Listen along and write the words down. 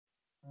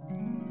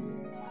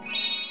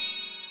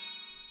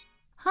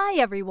Hi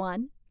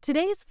everyone!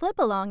 Today's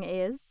flip-along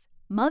is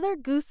Mother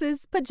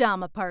Goose's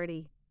Pajama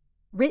Party,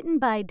 written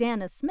by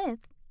Dana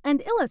Smith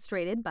and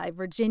illustrated by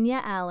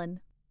Virginia Allen.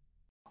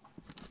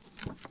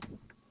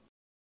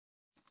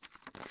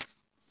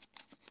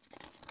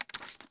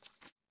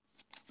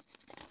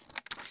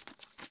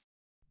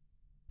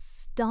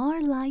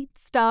 Starlight,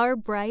 star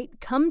bright,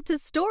 come to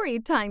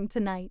Storytime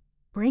tonight.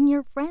 Bring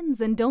your friends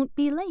and don't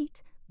be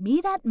late.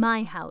 Meet at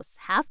my house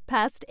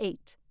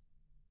 8:30.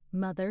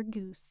 Mother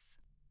Goose.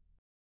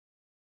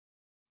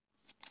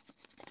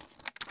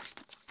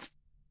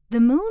 The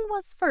moon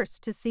was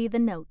first to see the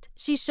note.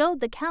 She showed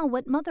the cow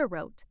what Mother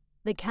wrote.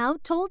 The cow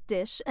told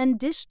Dish, and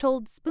Dish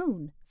told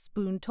Spoon.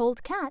 Spoon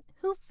told Cat,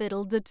 who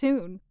fiddled a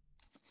tune.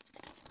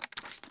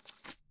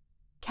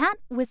 Cat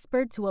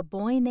whispered to a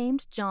boy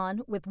named John,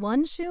 with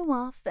one shoe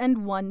off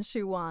and one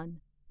shoe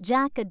on.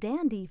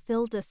 Jack-a-dandy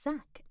filled a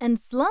sack and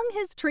slung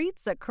his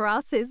treats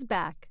across his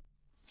back.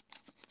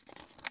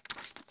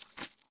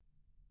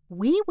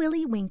 Wee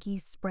Willie Winkie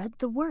spread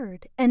the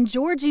word, and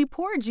Georgie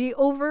Porgy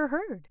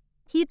overheard.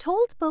 He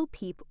told Bo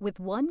Peep with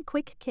one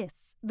quick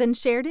kiss, then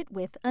shared it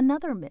with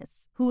another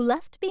miss, who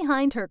left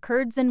behind her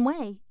curds and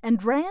whey,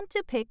 and ran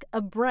to pick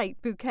a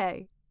bright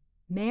bouquet.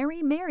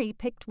 Mary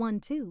picked one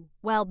too,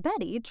 while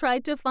Betty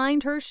tried to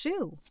find her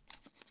shoe.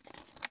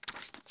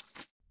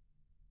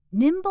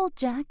 Nimble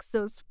Jack,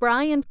 so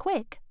spry and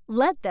quick,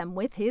 led them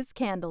with his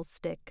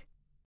candlestick.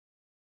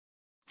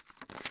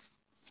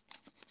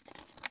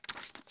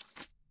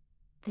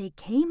 They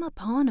came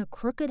upon a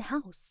crooked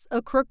house,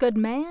 a crooked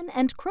man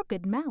and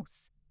crooked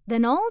mouse.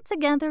 Then all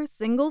together,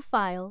 single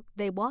file,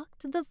 they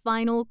walked the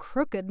final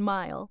crooked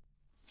mile.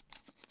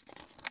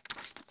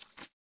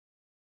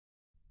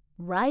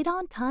 Right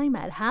on time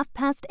at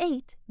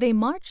 8:30, they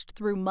marched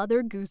through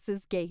Mother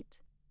Goose's gate.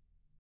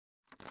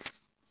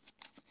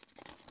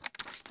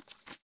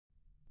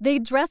 They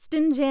dressed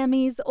in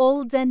jammies,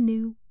 old and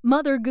new.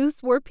 Mother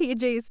Goose wore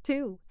PJs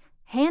too.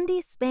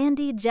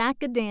 Handy-spandy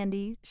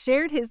Jack-a-dandy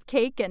shared his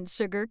cake and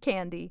sugar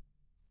candy.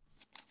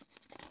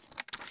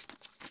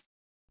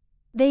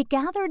 They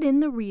gathered in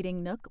the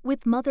reading nook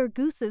with Mother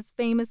Goose's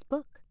famous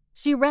book.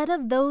 She read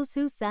of those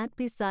who sat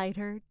beside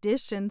her,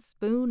 Dish and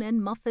Spoon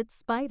and Muffet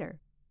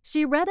Spider.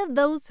 She read of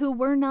those who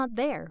were not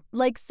there,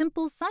 like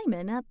Simple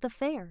Simon at the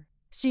fair.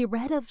 She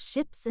read of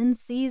ships and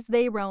seas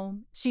they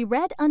roam. She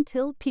read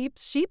until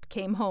Peep's sheep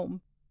came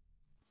home.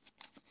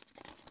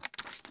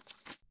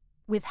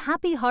 With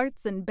happy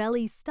hearts and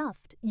bellies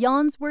stuffed,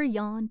 yawns were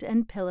yawned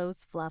and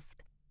pillows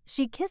fluffed.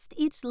 She kissed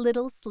each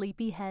little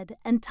sleepy head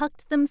and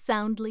tucked them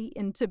soundly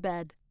into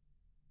bed.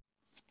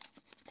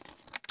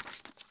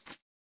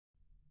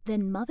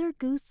 Then Mother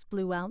Goose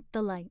blew out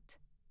the light.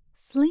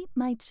 Sleep,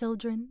 my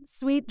children,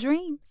 sweet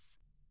dreams.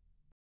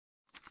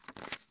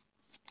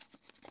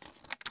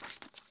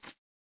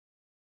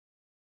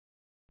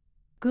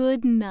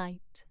 Good night.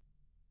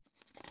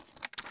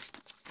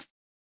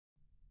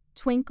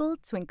 Twinkle,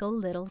 twinkle,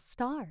 little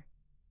star.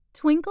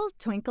 Twinkle,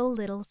 twinkle,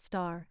 little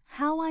star,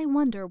 how I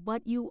wonder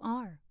what you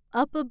are.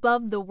 Up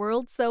above the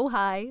world so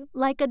high,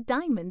 like a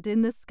diamond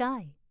in the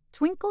sky.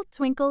 Twinkle,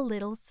 twinkle,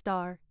 little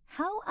star,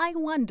 how I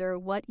wonder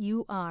what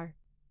you are.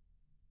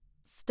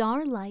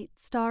 Starlight,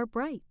 star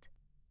bright.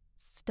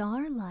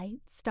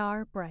 Starlight,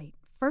 star bright,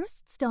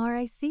 first star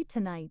I see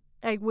tonight.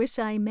 I wish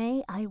I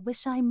may, I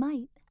wish I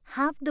might,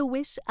 have the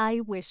wish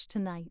I wish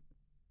tonight.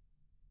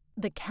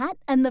 The cat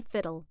and the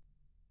fiddle.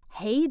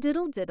 Hey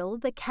diddle diddle,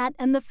 the cat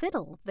and the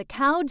fiddle. The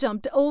cow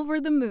jumped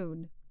over the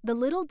moon. The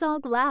little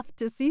dog laughed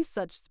to see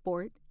such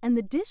sport, and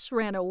the dish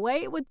ran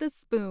away with the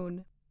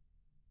spoon.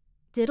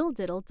 Diddle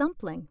diddle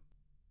dumpling.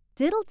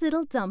 Diddle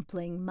diddle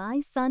dumpling,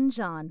 my son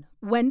John,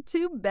 went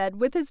to bed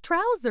with his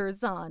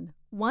trousers on.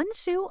 One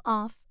shoe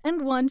off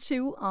and one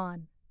shoe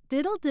on.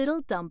 Diddle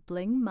diddle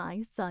dumpling,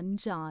 my son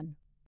John.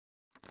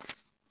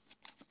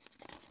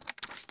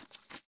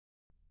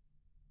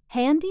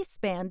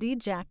 Handy-spandy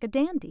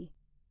Jack-a-dandy.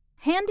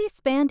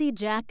 Handy-spandy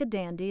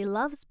Jack-a-dandy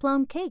loves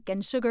plum cake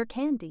and sugar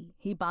candy.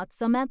 He bought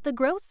some at the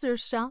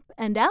grocer's shop,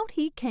 and out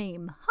he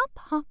came, hop,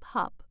 hop,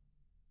 hop.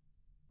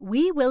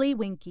 Wee Willie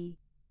Winkie.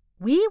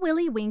 Wee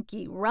Willie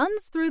Winkie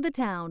runs through the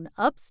town,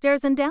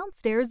 upstairs and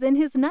downstairs in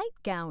his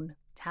nightgown,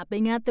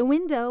 tapping at the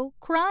window,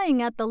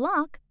 crying at the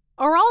lock.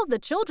 Are all the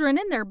children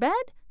in their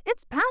bed?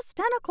 It's past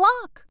 10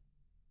 o'clock.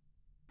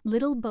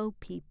 Little Bo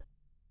Peep.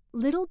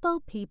 Little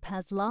Bo Peep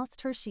has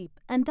lost her sheep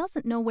and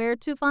doesn't know where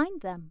to find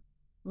them.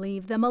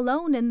 Leave them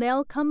alone and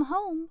they'll come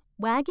home,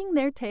 wagging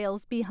their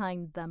tails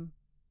behind them.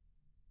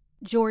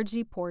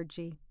 Georgie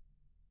Porgy.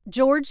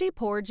 Georgie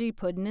Porgy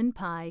Puddin' and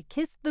Pie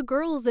kissed the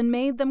girls and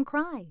made them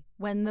cry.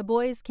 When the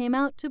boys came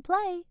out to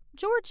play,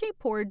 Georgie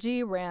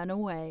Porgy ran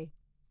away.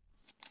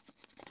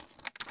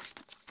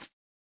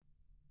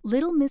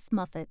 Little Miss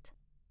Muffet.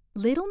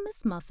 Little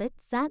Miss Muffet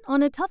sat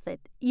on a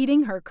tuffet,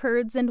 eating her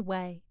curds and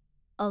whey.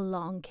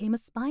 Along came a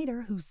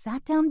spider who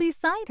sat down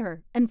beside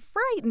her and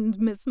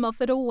frightened Miss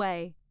Muffet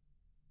away.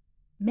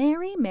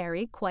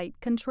 Mary, quite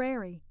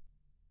contrary.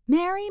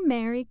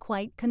 Mary,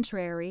 quite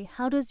contrary,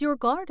 how does your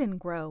garden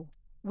grow?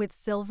 with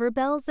silver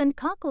bells and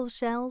cockle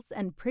shells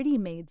and pretty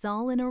maids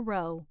all in a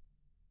row.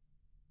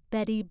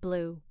 Betty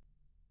Blue.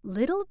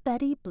 Little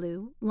Betty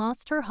Blue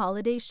lost her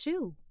holiday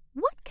shoe.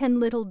 What can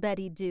little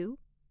Betty do?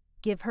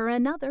 Give her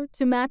another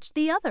to match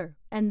the other,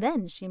 and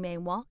then she may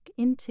walk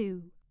in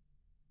two.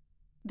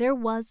 There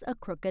was a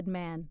crooked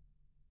man.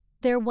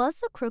 There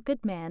was a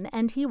crooked man,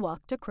 and he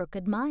walked a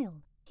crooked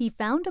mile. He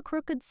found a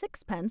crooked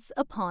sixpence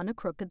upon a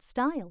crooked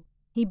stile.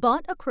 He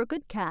bought a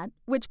crooked cat,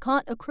 which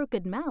caught a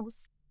crooked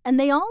mouse, and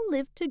they all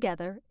lived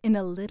together in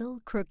a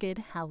little crooked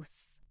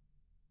house.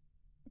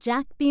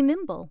 Jack be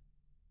nimble.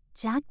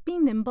 Jack be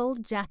nimble,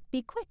 Jack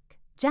be quick.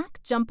 Jack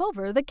jump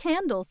over the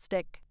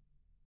candlestick.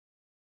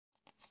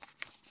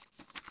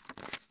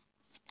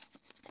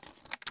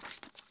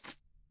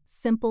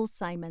 Simple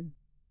Simon.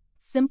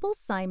 Simple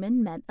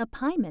Simon met a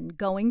pieman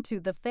going to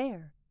the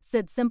fair.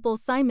 Said Simple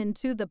Simon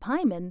to the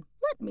pieman,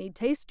 "Let me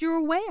taste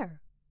your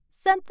ware."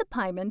 Said the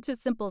pieman to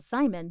Simple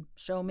Simon,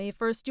 "Show me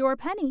first your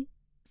penny."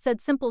 Said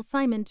Simple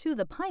Simon to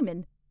the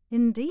pieman,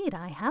 "Indeed,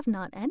 I have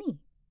not any."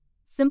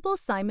 Simple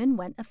Simon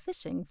went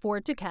a-fishing for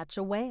to catch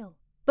a whale,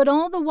 but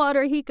all the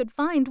water he could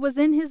find was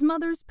in his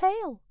mother's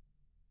pail.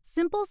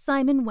 Simple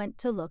Simon went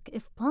to look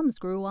if plums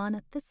grew on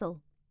a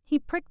thistle. He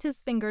pricked his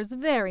fingers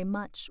very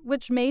much,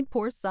 which made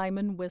poor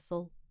Simon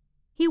whistle.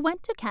 He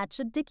went to catch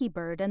a dicky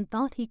bird and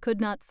thought he could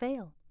not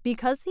fail,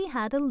 because he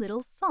had a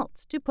little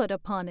salt to put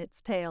upon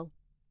its tail.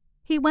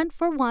 He went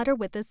for water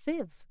with a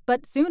sieve,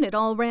 but soon it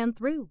all ran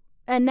through,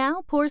 and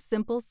now poor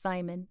Simple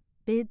Simon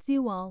bids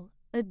you all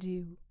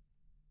adieu.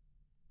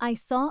 I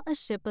saw a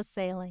ship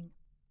a-sailing.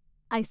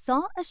 I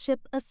saw a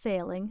ship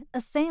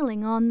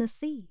a-sailing on the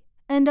sea,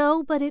 and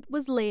oh, but it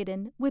was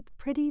laden with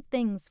pretty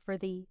things for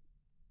thee.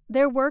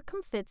 There were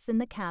comfits in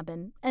the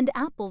cabin, and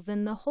apples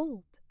in the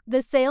hold.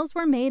 The sails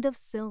were made of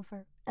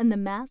silver, and the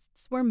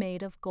masts were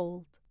made of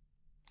gold.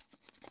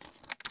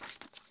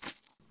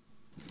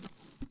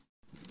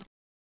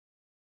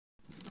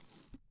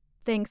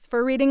 Thanks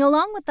for reading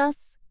along with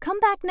us. Come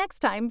back next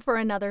time for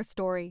another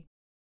story.